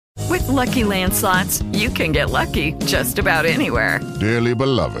Lucky Land Slots, you can get lucky just about anywhere. Dearly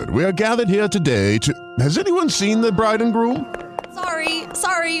beloved, we are gathered here today to... Has anyone seen the bride and groom?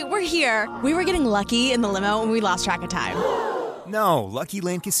 Sorry, we're here. We were getting lucky in the limo and we lost track of time. No, Lucky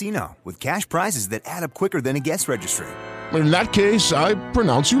Land Casino, with cash prizes that add up quicker than a guest registry. In that case, I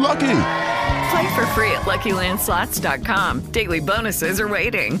pronounce you lucky. Play for free at LuckyLandSlots.com. Daily bonuses are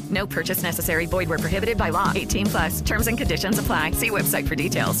waiting. No purchase necessary. Void where prohibited by law. 18+. Terms and conditions apply. See website for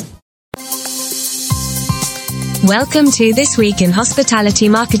details. Welcome to This Week in Hospitality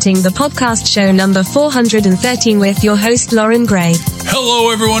Marketing, the podcast show number 413 with your host, Lauren Gray.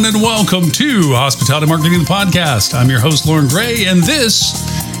 Hello, everyone, and welcome to Hospitality Marketing, the podcast. I'm your host, Lauren Gray, and this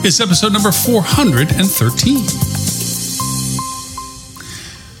is episode number 413.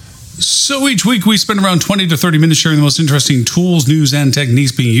 So each week we spend around 20 to 30 minutes sharing the most interesting tools, news, and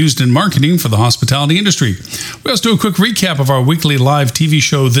techniques being used in marketing for the hospitality industry. We also do a quick recap of our weekly live TV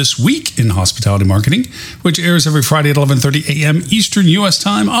show This Week in Hospitality Marketing, which airs every Friday at 11:30 a.m. Eastern U.S.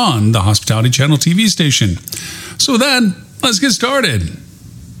 time on the Hospitality Channel TV station. So with that, let's get started.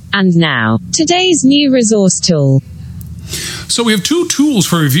 And now, today's new resource tool. So we have two tools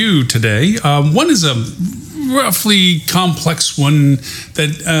for review today. One is a roughly complex one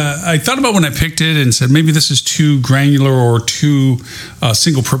that I thought about when I picked it and said maybe this is too granular or too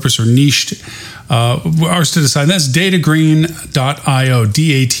single purpose or niched. Ours to decide. That's Datagran.io,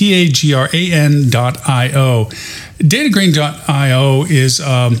 Datagran.io. Datagran.io is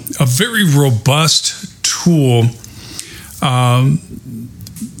a very robust tool,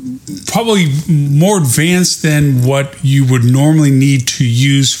 probably more advanced than what you would normally need to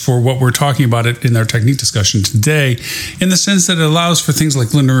use for what we're talking about it in our technique discussion today, in the sense that it allows for things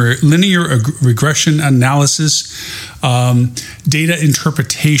like linear regression analysis, data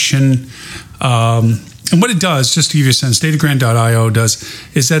interpretation, and what it does, just to give you a sense, Datagran.io does,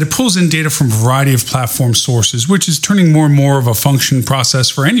 is that it pulls in data from a variety of platform sources, which is turning more and more of a function process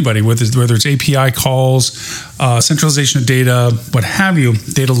for anybody, whether it's API calls, centralization of data, what have you,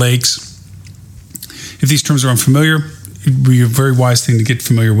 data lakes. If these terms are unfamiliar, it would be a very wise thing to get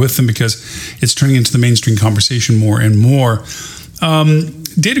familiar with them because it's turning into the mainstream conversation more and more.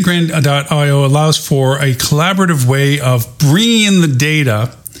 Datagran.io allows for a collaborative way of bringing in the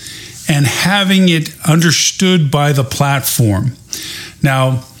data and having it understood by the platform.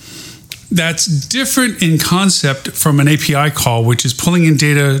 Now, that's different in concept from an API call, which is pulling in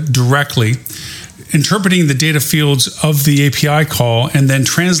data directly, interpreting the data fields of the API call, and then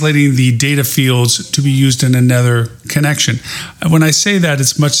translating the data fields to be used in another connection. When I say that,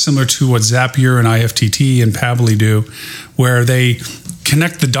 it's much similar to what Zapier and IFTTT and Pabbly do, where they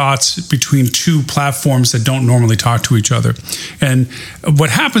connect the dots between two platforms that don't normally talk to each other. And what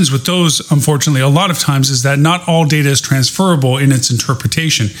happens with those, unfortunately, a lot of times is that not all data is transferable in its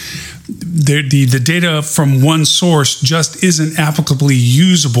interpretation. The data from one source just isn't applicably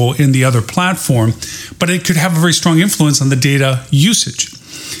usable in the other platform, but it could have a very strong influence on the data usage.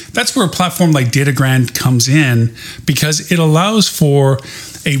 That's where a platform like Datagran comes in, because it allows for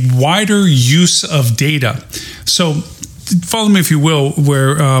a wider use of data. So follow me, if you will,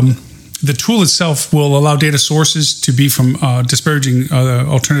 where the tool itself will allow data sources to be from disparaging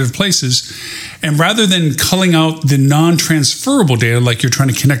alternative places. And rather than culling out the non-transferable data, like you're trying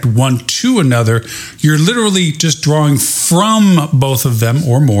to connect one to another, you're literally just drawing from both of them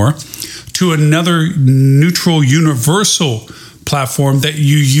or more to another neutral, universal platform that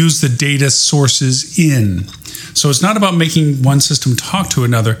you use the data sources in. So it's not about making one system talk to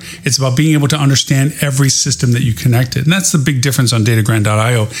another. It's about being able to understand every system that you connected. And that's the big difference on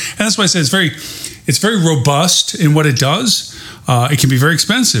Datagran.io. And that's why I say it's very robust in what it does. It can be very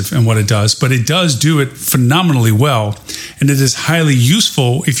expensive in what it does, but it does do it phenomenally well. And it is highly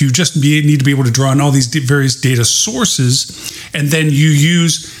useful if you just need to be able to draw on all these various data sources, and then you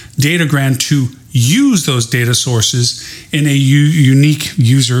use Datagran to use those data sources in a unique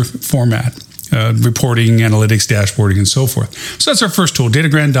user format. Reporting, analytics, dashboarding, and so forth. So that's our first tool,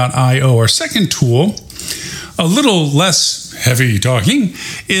 Datagran.io. Our second tool, a little less heavy talking,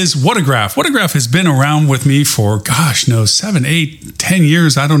 is Whatagraph. Whatagraph has been around with me for, 7, 8, 10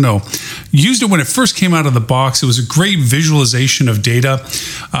 years. I don't know. Used it when it first came out of the box. It was a great visualization of data.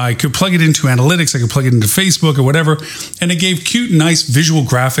 I could plug it into analytics. I could plug it into Facebook or whatever. And it gave cute, nice visual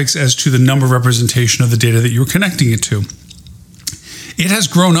graphics as to the number representation of the data that you were connecting it to. It has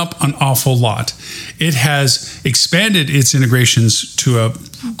grown up an awful lot. It has expanded its integrations to a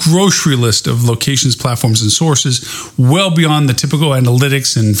grocery list of locations, platforms, and sources, well beyond the typical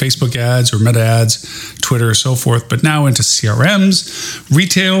analytics and Facebook ads or meta ads, Twitter, and so forth, but now into CRMs,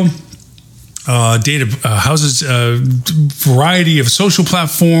 retail, Data houses a variety of social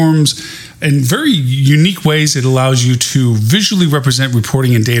platforms. In very unique ways, it allows you to visually represent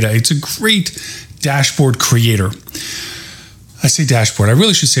reporting and data. It's a great dashboard creator. I say dashboard. I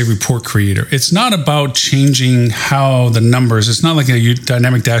really should say report creator. It's not about changing how the numbers. It's not like a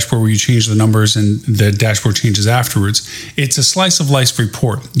dynamic dashboard where you change the numbers and the dashboard changes afterwards. It's a slice of life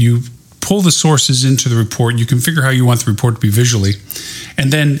report. You pull the sources into the report. You configure how you want the report to be visually,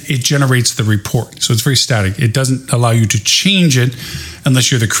 and then it generates the report. So it's very static. It doesn't allow you to change it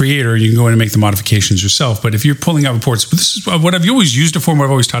unless you're the creator. You can go in and make the modifications yourself. But if you're pulling out reports, this is what I've always used it for, and what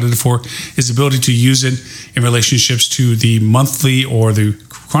I've always touted it for, is the ability to use it in relationships to the monthly or the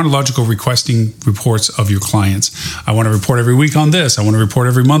chronological requesting reports of your clients. I want to report every week on this. I want to report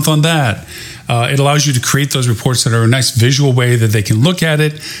every month on that. It allows you to create those reports that are a nice visual way that they can look at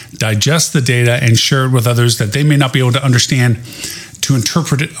it, digest the data, and share it with others that they may not be able to understand to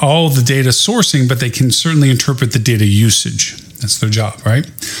interpret it, all the data sourcing, but they can certainly interpret the data usage. That's their job, right?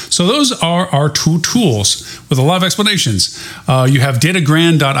 So those are our two tools with a lot of explanations. You have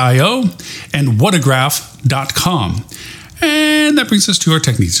datagrand.io and whatagraph.com. And that brings us to our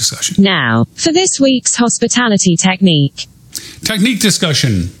technique discussion. Now, for this week's hospitality technique. Technique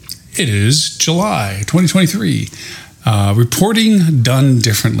discussion. It is July 2023. Reporting done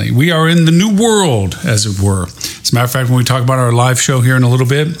differently. We are in the new world, as it were. As a matter of fact, when we talk about our live show here in a little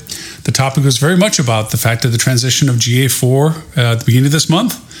bit, the topic was very much about the fact of the transition of GA4 at the beginning of this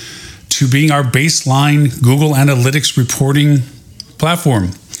month to being our baseline Google Analytics reporting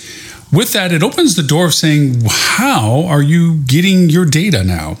platform. With that, it opens the door of saying, how are you getting your data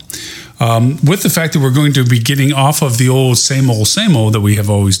now? With the fact that we're going to be getting off of the old same old that we have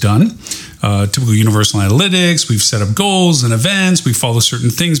always done, typical universal analytics, we've set up goals and events, we follow certain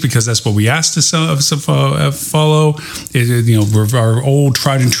things because that's what we asked to follow. We're our old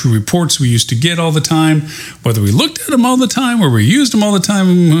tried and true reports we used to get all the time, whether we looked at them all the time or we used them all the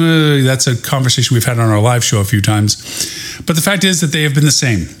time, that's a conversation we've had on our live show a few times. But the fact is that they have been the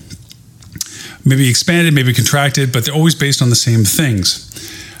same. Maybe expanded, maybe contracted, but they're always based on the same things.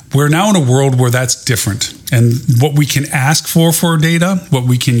 We're now in a world where that's different. And what we can ask for data, what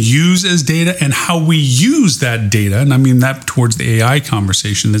we can use as data, and how we use that data, and I mean that towards the AI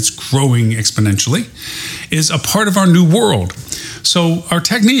conversation that's growing exponentially, is a part of our new world. So our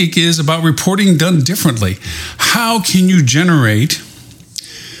technique is about reporting done differently. How can you generate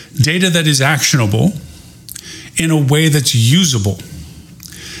data that is actionable in a way that's usable?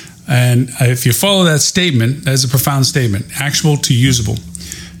 And if you follow that statement, that is a profound statement, actionable to usable.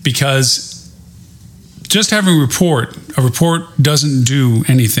 Because just having a report doesn't do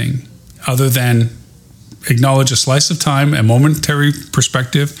anything other than acknowledge a slice of time, a momentary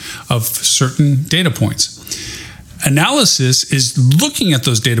perspective of certain data points. Analysis is looking at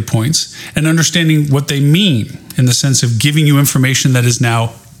those data points and understanding what they mean in the sense of giving you information that is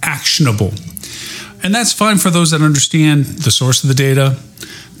now actionable. And that's fine for those that understand the source of the data,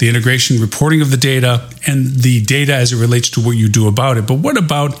 the integration, reporting of the data, and the data as it relates to what you do about it. But what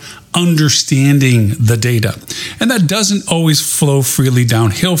about understanding the data? And that doesn't always flow freely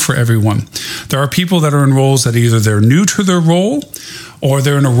downhill for everyone. There are people that are in roles that either they're new to their role or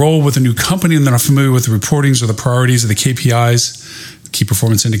they're in a role with a new company and they're not familiar with the reportings or the priorities or the KPIs, key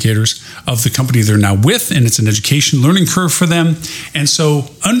performance indicators of the company they're now with, and it's an education learning curve for them. And so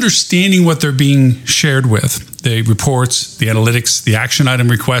understanding what they're being shared with, the reports, the analytics, the action item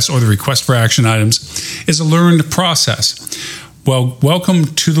requests, or the request for action items, is a learned process. Well, welcome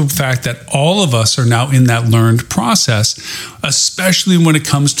to the fact that all of us are now in that learned process, especially when it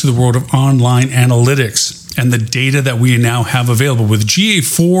comes to the world of online analytics and the data that we now have available. With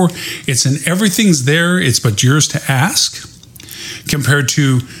GA4, it's in everything's there, it's but yours to ask, compared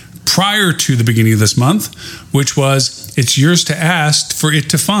to prior to the beginning of this month, which was it's yours to ask for it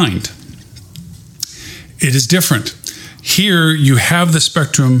to find. It is different. Here, you have the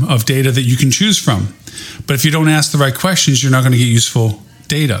spectrum of data that you can choose from. But if you don't ask the right questions, you're not going to get useful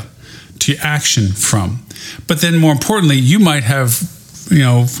data to action from. But then more importantly, you might have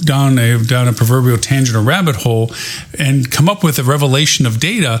down a proverbial tangent or rabbit hole and come up with a revelation of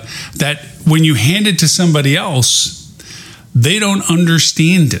data that when you hand it to somebody else, they don't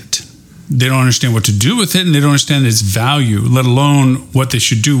understand it. They don't understand what to do with it, and they don't understand its value, let alone what they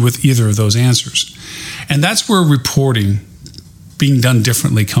should do with either of those answers. And that's where reporting being done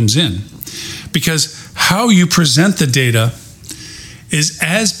differently comes in. Because how you present the data is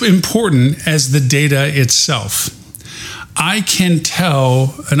as important as the data itself. I can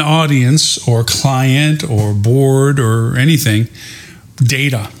tell an audience or client or board or anything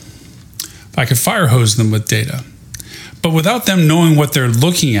data. I could fire hose them with data. But without them knowing what they're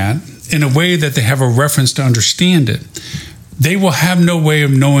looking at, in a way that they have a reference to understand it, they will have no way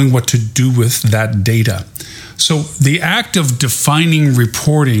of knowing what to do with that data. So the act of defining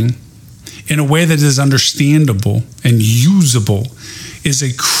reporting in a way that is understandable and usable is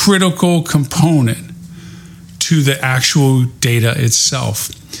a critical component to the actual data itself.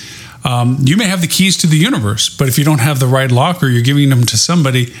 You may have the keys to the universe, but if you don't have the right lock, or you're giving them to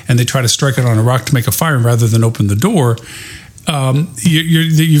somebody and they try to strike it on a rock to make a fire rather than open the door,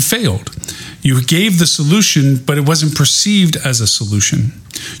 you failed. You gave the solution, but it wasn't perceived as a solution.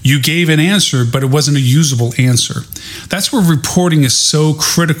 You gave an answer, but it wasn't a usable answer. That's where reporting is so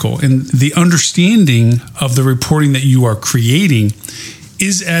critical. And the understanding of the reporting that you are creating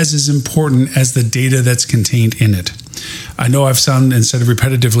is as important as the data that's contained in it. I know I've said it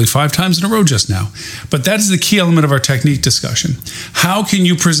repetitively 5 times in a row just now, but that is the key element of our technique discussion. How can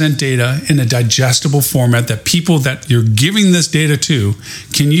you present data in a digestible format that people that you're giving this data to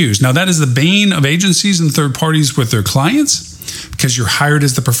can use? Now, that is the bane of agencies and third parties with their clients, because you're hired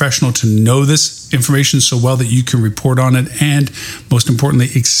as the professional to know this information so well that you can report on it and, most importantly,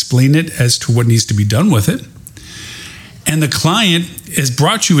 explain it as to what needs to be done with it. And the client has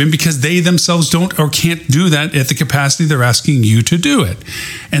brought you in because they themselves don't or can't do that at the capacity they're asking you to do it.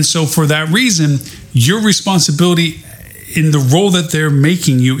 And so for that reason, your responsibility in the role that they're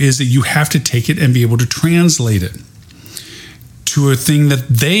making you is that you have to take it and be able to translate it to a thing that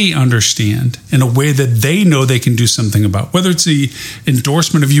they understand in a way that they know they can do something about, whether it's the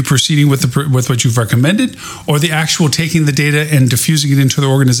endorsement of you proceeding with what you've recommended, or the actual taking the data and diffusing it into the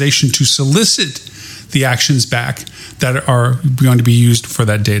organization to solicit the actions back that are going to be used for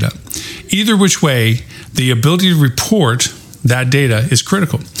that data. Either which way, the ability to report that data is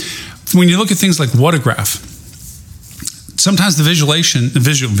critical. When you look at things like Whatagraph, sometimes the visualization,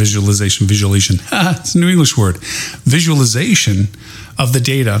 it's a New English word, visualization of the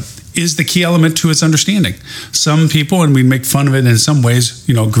data is the key element to its understanding. Some people, and we make fun of it in some ways,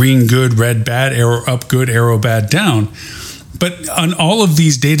 green good, red bad, arrow up good, arrow bad down. But on all of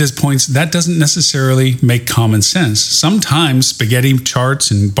these data points, that doesn't necessarily make common sense. Sometimes spaghetti charts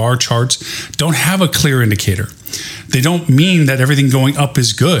and bar charts don't have a clear indicator. They don't mean that everything going up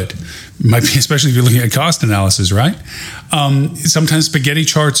is good. It might be, especially if you're looking at cost analysis, right? Sometimes spaghetti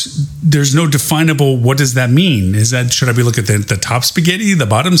charts, there's no definable, what does that mean? Should I be looking at the top spaghetti, the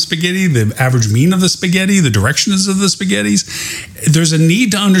bottom spaghetti, the average mean of the spaghetti, the directions of the spaghettis? There's a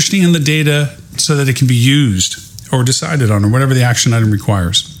need to understand the data so that it can be used or decided on, or whatever the action item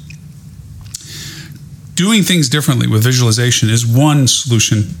requires. Doing things differently with visualization is one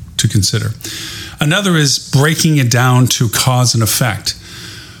solution to consider. Another is breaking it down to cause and effect.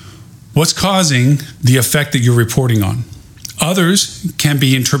 What's causing the effect that you're reporting on? Others can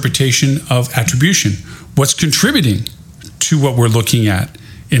be interpretation of attribution. What's contributing to what we're looking at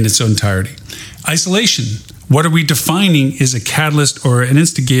in its entirety? Isolation. What are we defining is a catalyst or an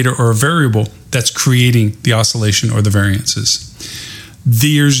instigator or a variable that's creating the oscillation or the variances?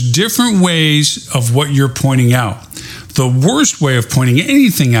 There's different ways of what you're pointing out. The worst way of pointing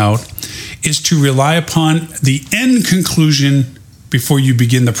anything out is to rely upon the end conclusion before you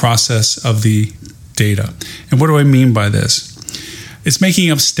begin the process of the data. And what do I mean by this? It's making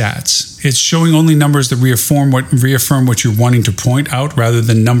up stats. It's showing only numbers that reaffirm what you're wanting to point out, rather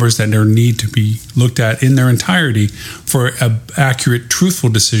than numbers that need to be looked at in their entirety for an accurate, truthful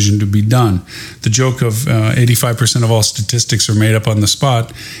decision to be done. The joke of 85% of all statistics are made up on the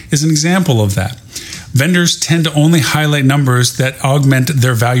spot is an example of that. Vendors tend to only highlight numbers that augment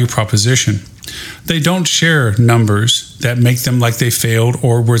their value proposition. They don't share numbers that make them like they failed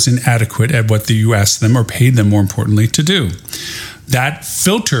or was inadequate at what you asked them or paid them, more importantly, to do. That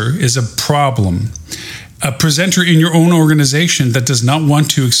filter is a problem. A presenter in your own organization that does not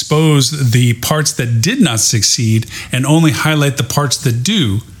want to expose the parts that did not succeed and only highlight the parts that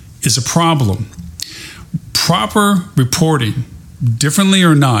do is a problem. Proper reporting, differently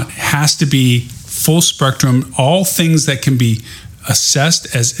or not, has to be full spectrum, all things that can be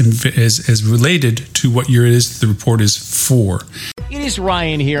assessed as related to what the report is for. It is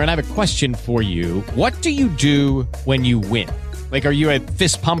Ryan here, and I have a question for you. What do you do when you win? Like, are you a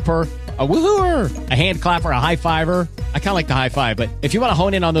fist pumper, a woohooer, a hand clapper, a high fiver? I kind of like the high five, but if you want to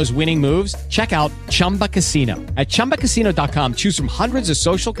hone in on those winning moves, check out Chumba Casino. At ChumbaCasino.com, choose from hundreds of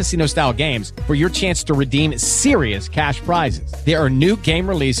social casino-style games for your chance to redeem serious cash prizes. There are new game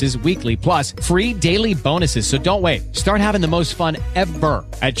releases weekly, plus free daily bonuses. So don't wait. Start having the most fun ever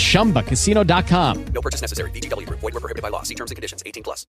at ChumbaCasino.com. No purchase necessary. VGW. Void where prohibited by law. See terms and conditions. 18+.